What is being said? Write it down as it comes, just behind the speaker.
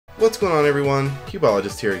What's going on, everyone?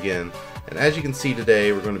 Cubeologist here again, and as you can see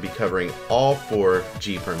today we're going to be covering all 4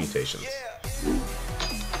 G permutations.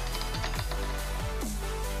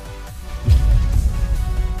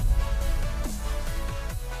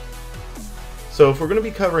 So if we're going to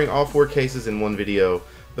be covering all 4 cases in one video,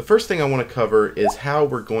 the first thing I want to cover is how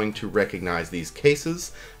we're going to recognize these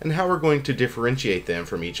cases and how we're going to differentiate them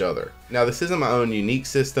from each other. Now, this isn't my own unique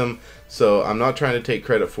system, so I'm not trying to take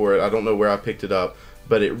credit for it. I don't know where I picked it up,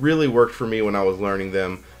 but it really worked for me when I was learning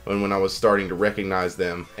them and when I was starting to recognize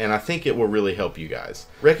them, and I think it will really help you guys.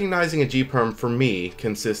 Recognizing a G-perm for me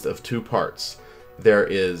consists of 2 parts. There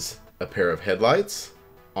is a pair of headlights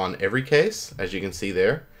on every case, as you can see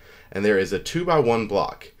there, and there is a 2x1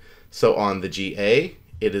 block. So on the GA,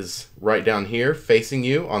 it is right down here facing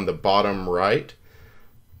you on the bottom right.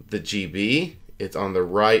 The GB, it's on the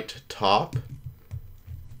right top.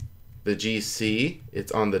 The GC,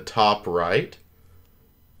 it's on the top right.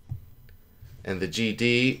 And the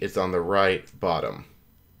GD, it's on the right bottom.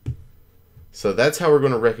 So that's how we're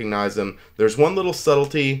going to recognize them. There's one little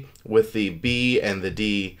subtlety with the B and the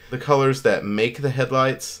D. The colors that make the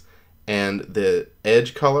headlights and the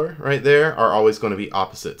edge color right there are always going to be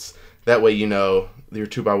opposites. That way you know your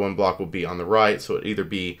 2x1 block will be on the right, so it'll either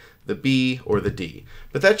be the B or the D.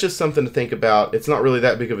 But that's just something to think about. It's not really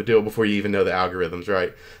that big of a deal before you even know the algorithms,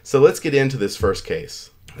 right? So let's get into this first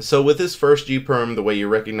case. So with this first G-perm, the way you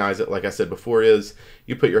recognize it, like I said before, is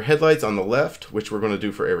you put your headlights on the left, which we're going to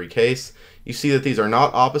do for every case. You see that these are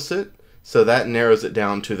not opposite, so that narrows it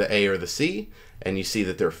down to the A or the C, and you see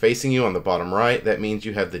that they're facing you on the bottom right. That means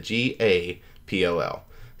you have the GA PLL.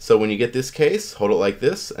 So when you get this case, hold it like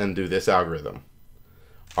this and do this algorithm.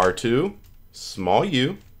 R2, small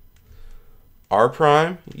u, R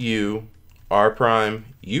prime, U, R prime,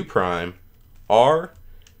 U prime, R,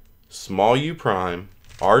 small u prime,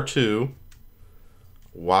 R2,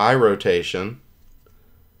 Y rotation,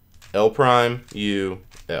 L prime, U,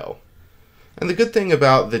 L. And the good thing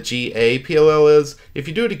about the GA PLL is, if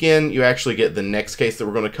you do it again, you actually get the next case that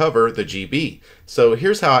we're going to cover, the GB. So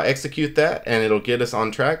here's how I execute that, and it'll get us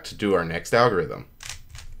on track to do our next algorithm.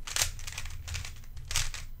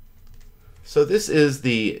 So this is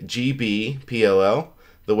the GB PLL.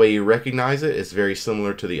 The way you recognize it is very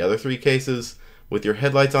similar to the other 3 cases. With your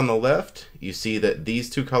headlights on the left, you see that these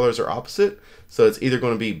 2 colors are opposite, so it's either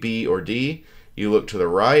going to be B or D. You look to the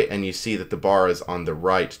right and you see that the bar is on the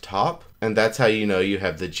right top, and that's how you know you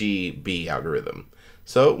have the GB algorithm.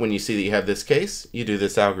 So when you see that you have this case, you do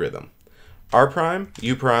this algorithm. R prime,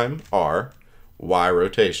 U prime, R, Y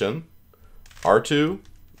rotation, R2,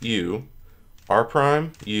 U, R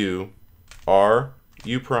prime, U, R,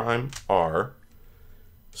 U prime, R,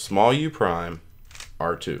 small u prime,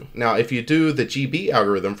 R2. Now, if you do the GB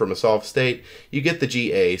algorithm from a solved state, you get the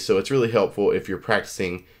GA, so it's really helpful if you're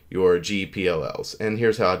practicing your GPLLs. And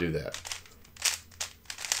here's how I do that.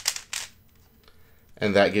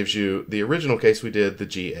 And that gives you the original case we did, the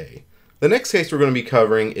GA. The next case we're going to be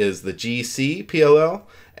covering is the GC PLL,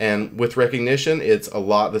 and with recognition, it's a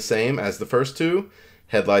lot the same as the first 2.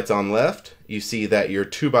 Headlights on left, you see that your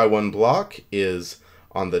 2x1 block is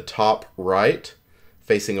on the top right,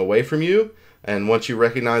 facing away from you. And once you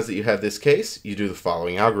recognize that you have this case, you do the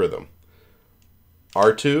following algorithm.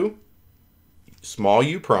 R2, small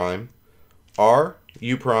u prime, R,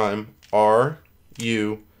 U prime, R,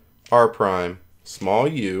 U, R prime, small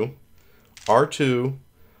u, R2,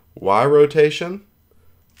 Y rotation,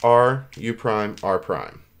 R, U prime, R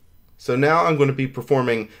prime. So now I'm going to be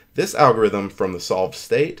performing this algorithm from the solved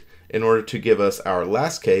state in order to give us our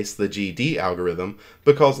last case, the GD algorithm,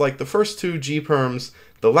 because like the first 2 G-perms,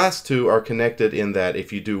 the last 2 are connected in that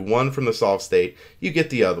if you do one from the solved state, you get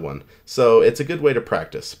the other one. So it's a good way to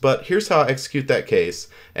practice. But here's how I execute that case,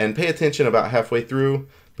 and pay attention about halfway through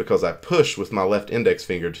because I push with my left index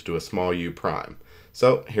finger to do a small u prime.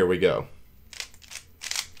 So here we go.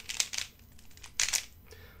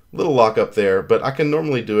 Little lock up there, but I can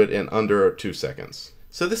normally do it in under 2 seconds.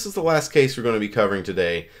 So this is the last case we're going to be covering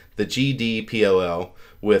today, the GD PLL,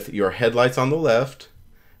 with your headlights on the left,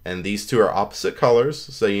 and these 2 are opposite colors,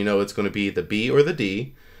 so you know it's going to be the B or the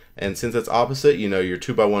D, and since it's opposite, you know your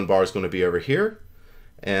 2x1 bar is going to be over here,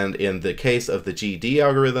 and in the case of the GD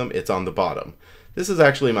algorithm, it's on the bottom. This is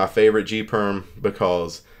actually my favorite G-perm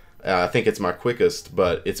because I think it's my quickest,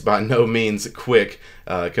 but it's by no means quick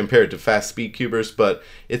compared to fast speed cubers, but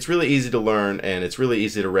it's really easy to learn and it's really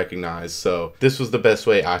easy to recognize, so this was the best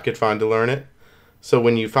way I could find to learn it. So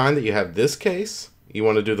when you find that you have this case, you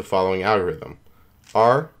want to do the following algorithm.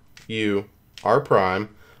 R, U, R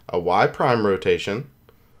prime, a Y prime rotation,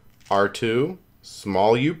 R2,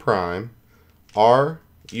 small u prime, R,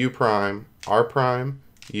 U prime, R prime,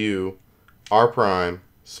 U, R prime,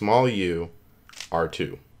 small u,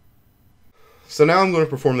 R2. So now I'm going to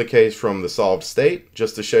perform the case from the solved state,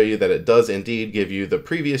 just to show you that it does indeed give you the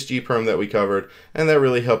previous G-perm that we covered, and that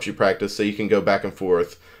really helps you practice so you can go back and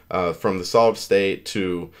forth from the solved state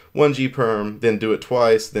to one G-perm, then do it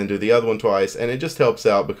twice, then do the other one twice, and it just helps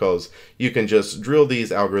out because you can just drill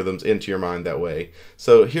these algorithms into your mind that way.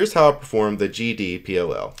 So here's how I perform the GD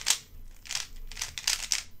PLL.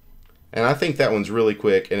 And I think that one's really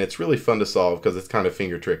quick, and it's really fun to solve because it's kind of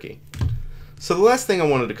finger tricky. So the last thing I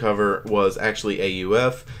wanted to cover was actually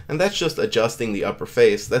AUF, and that's just adjusting the upper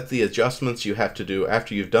face. That's the adjustments you have to do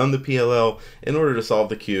after you've done the PLL in order to solve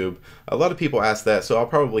the cube. A lot of people ask that, so I'll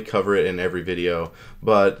probably cover it in every video.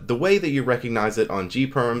 But the way that you recognize it on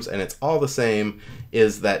G-perms, and it's all the same,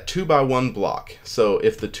 is that 2x1 block. So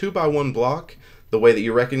if the 2x1 block, the way that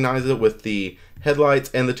you recognize it with the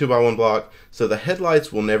headlights and the 2x1 block, so the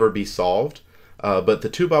headlights will never be solved. But the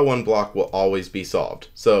 2x1 block will always be solved.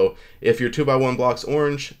 So if your 2x1 block's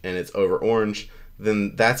orange and it's over orange,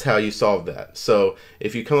 then that's how you solve that. So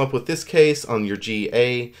if you come up with this case on your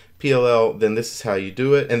GA PLL, then this is how you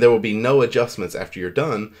do it, and there will be no adjustments after you're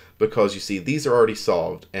done because you see these are already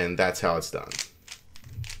solved, and that's how it's done.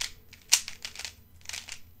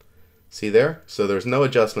 See there? So there's no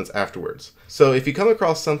adjustments afterwards. So if you come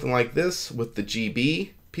across something like this with the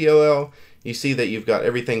GB PLL, you see that you've got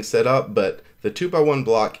everything set up, but the 2x1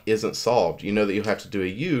 block isn't solved. You know that you have to do a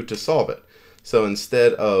U to solve it. So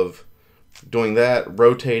instead of doing that,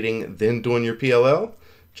 rotating, then doing your PLL,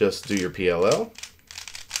 just do your PLL,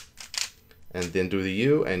 and then do the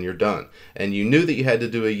U, and you're done. And you knew that you had to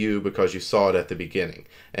do a U because you saw it at the beginning.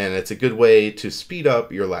 And it's a good way to speed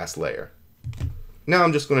up your last layer. Now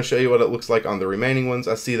I'm just going to show you what it looks like on the remaining ones.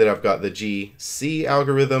 I see that I've got the GC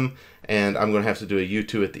algorithm, and I'm going to have to do a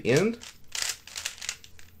U2 at the end.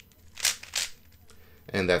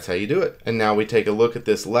 And that's how you do it. And now we take a look at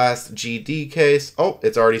this last GD case. Oh,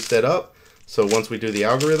 it's already set up. So once we do the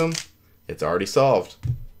algorithm, it's already solved.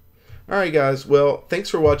 Alright guys, well, thanks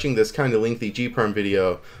for watching this kind of lengthy G-perm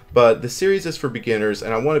video, but the series is for beginners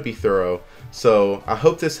and I want to be thorough, so I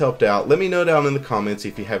hope this helped out. Let me know down in the comments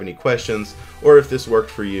if you have any questions or if this worked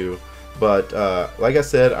for you. But like I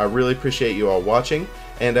said, I really appreciate you all watching,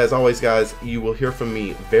 and as always guys, you will hear from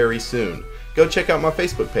me very soon. Go check out my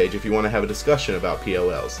Facebook page if you want to have a discussion about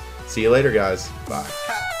PLLs. See you later guys, bye.